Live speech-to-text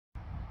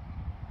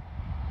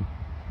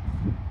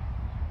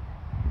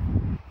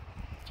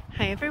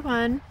Hi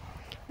everyone,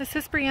 this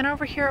is Brianna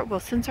over here at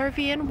Wilson's RV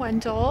in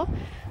Wendell.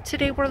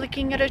 Today we're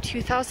looking at a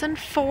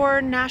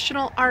 2004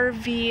 National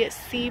RV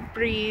Sea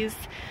Breeze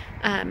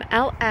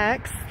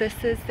LX.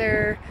 This is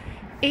their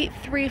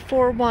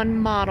 8341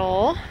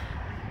 model.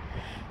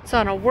 It's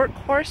on a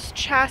Workhorse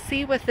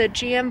chassis with a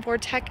GM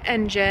Vortec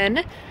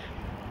engine.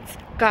 It's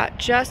got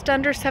just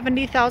under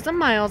 70,000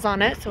 miles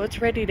on it, so it's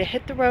ready to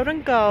hit the road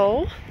and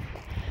go.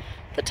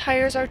 The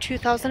tires are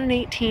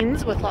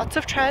 2018s with lots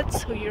of tread,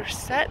 so you're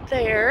set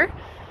there.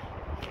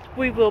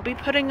 We will be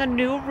putting a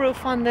new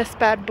roof on this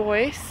bad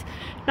boy.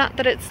 Not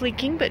that it's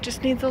leaking, but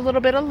just needs a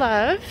little bit of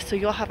love. So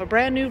you'll have a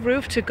brand new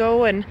roof to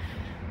go and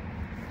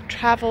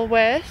travel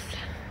with.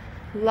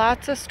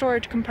 Lots of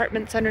storage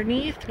compartments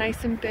underneath,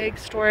 nice and big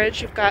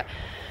storage. You've got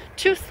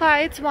two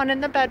slides, one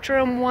in the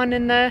bedroom, one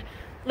in the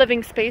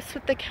living space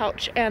with the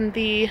couch and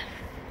the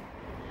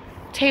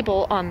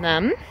table on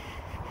them.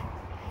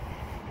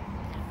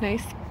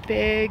 Nice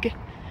big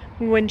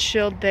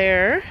windshield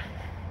there.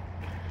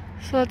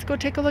 So let's go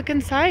take a look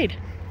inside.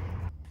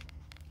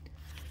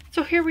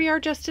 So here we are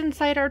just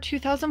inside our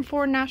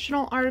 2004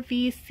 National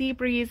RV Sea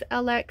Breeze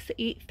LX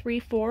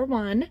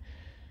 8341.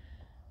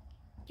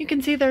 You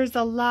can see there's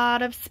a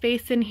lot of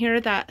space in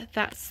here.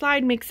 That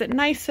slide makes it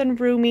nice and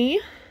roomy.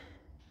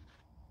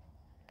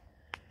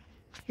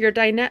 Your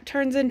dinette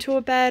turns into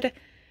a bed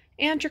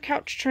and your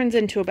couch turns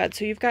into a bed.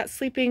 So you've got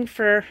sleeping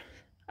for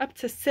up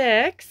to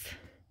 6.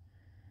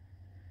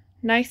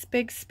 Nice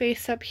big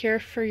space up here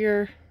for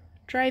your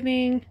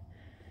driving.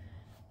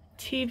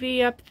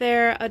 TV up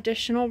there,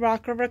 additional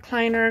rocker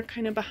recliner.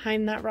 Kind of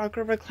behind that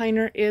rocker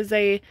recliner is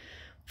a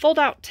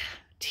fold-out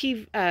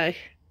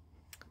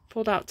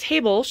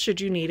table,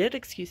 should you need it,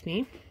 excuse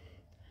me.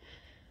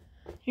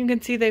 You can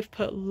see they've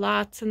put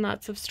lots and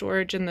lots of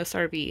storage in this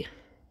RV.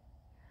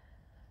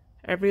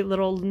 Every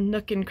little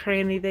nook and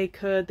cranny they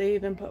could. They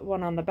even put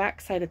one on the back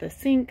side of the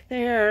sink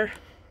there.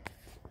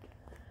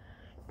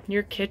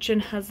 Your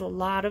kitchen has a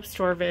lot of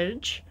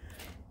storage.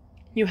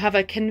 You have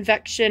a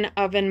convection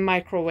oven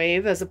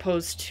microwave as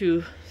opposed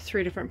to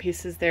 3 different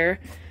pieces there.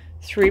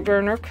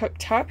 3-burner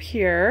cooktop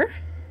here.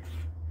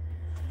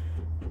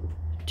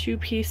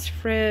 2-piece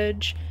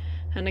fridge.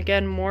 And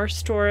again, more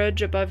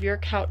storage above your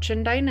couch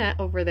and dinette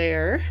over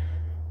there.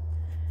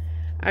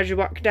 As you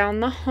walk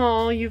down the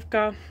hall, you've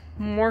got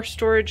more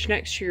storage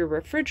next to your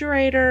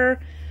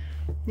refrigerator.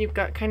 You've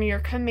got kind of your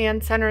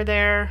command center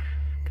there.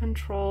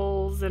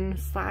 Controls and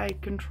slide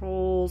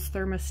controls,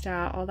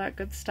 thermostat, all that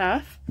good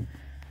stuff.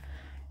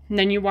 And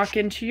then you walk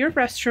into your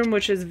restroom,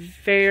 which is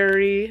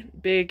very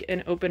big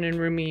and open and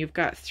roomy. You've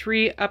got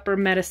 3 upper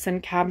medicine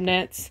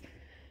cabinets,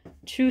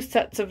 2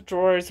 sets of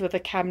drawers with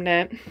a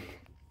cabinet.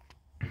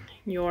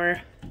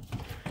 Your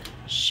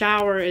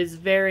shower is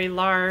very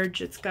large.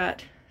 It's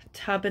got a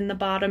tub in the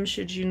bottom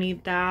should you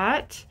need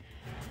that.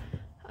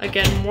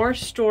 Again, more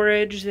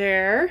storage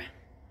there.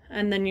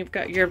 And then you've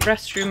got your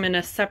restroom in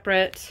a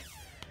separate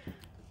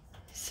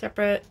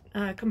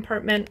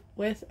compartment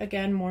with,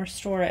 again, more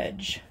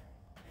storage.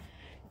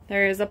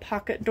 There is a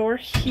pocket door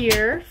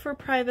here for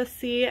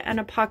privacy and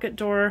a pocket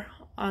door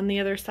on the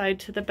other side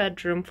to the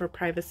bedroom for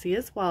privacy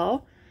as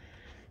well.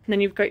 And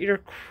then you've got your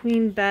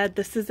queen bed.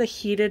 This is a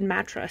heated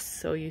mattress,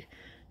 so you're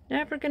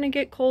never going to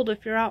get cold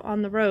if you're out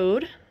on the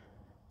road.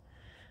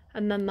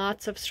 And then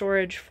lots of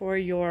storage for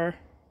your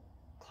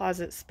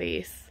closet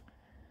space.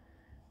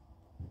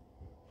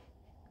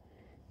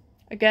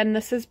 Again,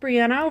 this is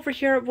Brianna over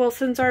here at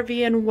Wilson's RV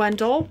in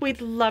Wendell. We'd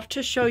love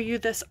to show you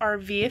this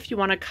RV if you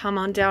want to come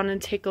on down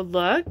and take a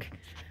look.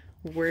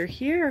 We're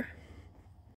here.